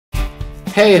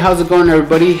Hey, how's it going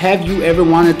everybody? Have you ever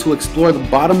wanted to explore the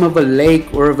bottom of a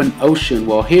lake or of an ocean?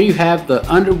 Well, here you have the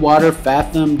underwater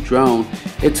Fathom drone.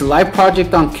 It's a live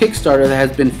project on Kickstarter that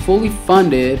has been fully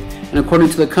funded, and according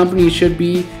to the company it should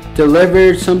be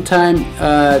delivered sometime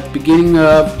at the beginning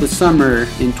of the summer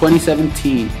in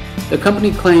 2017. The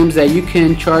company claims that you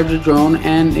can charge a drone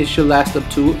and it should last up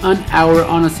to an hour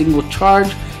on a single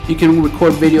charge. You can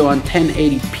record video on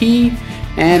 1080p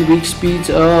and reach speeds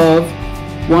of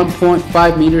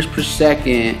 1.5 meters per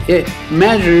second. It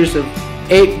measures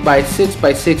 8 by 6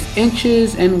 by 6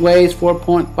 inches and weighs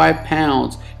 4.5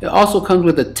 pounds. It also comes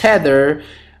with a tether,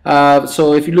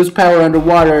 so if you lose power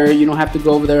underwater, you don't have to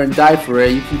go over there and dive for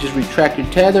it. You can just retract your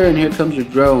tether and here comes your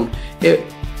drone. It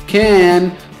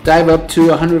can dive up to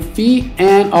 100 feet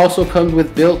and also comes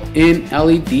with built-in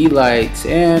LED lights.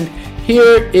 And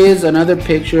here is another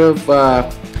picture of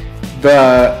the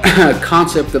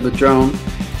concept of the drone.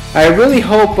 I really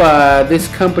hope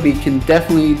this company can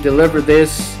definitely deliver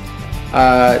this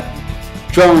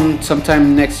drone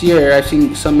sometime next year. I've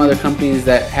seen some other companies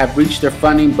that have reached their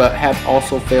funding but have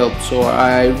also failed. So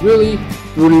I really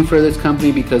rooting for this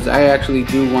company because I actually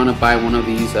do want to buy one of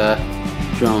these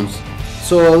drones.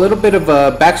 So a little bit of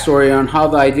a backstory on how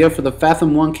the idea for the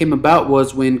Fathom One came about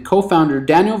was when co-founder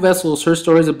Daniel Vessels heard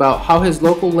stories about how his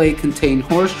local lake contained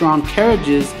horse-drawn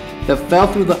carriages that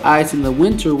fell through the ice in the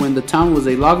winter when the town was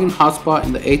a logging hotspot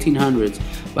in the 1800s,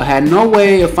 but had no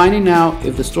way of finding out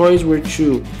if the stories were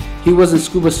true. He wasn't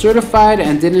scuba certified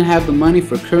and didn't have the money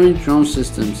for current drone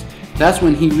systems. That's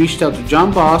when he reached out to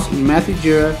John Boss and Matthew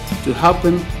Gira to help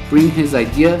him bring his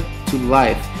idea to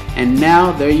life. And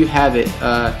now there you have it,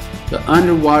 the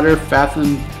underwater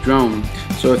Fathom drone.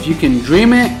 So if you can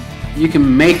dream it, you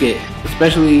can make it,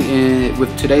 especially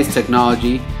with today's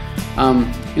technology.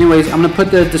 Anyways, I'm going to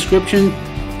put the description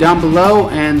down below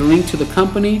and the link to the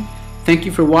company. Thank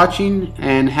you for watching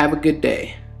and have a good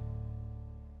day.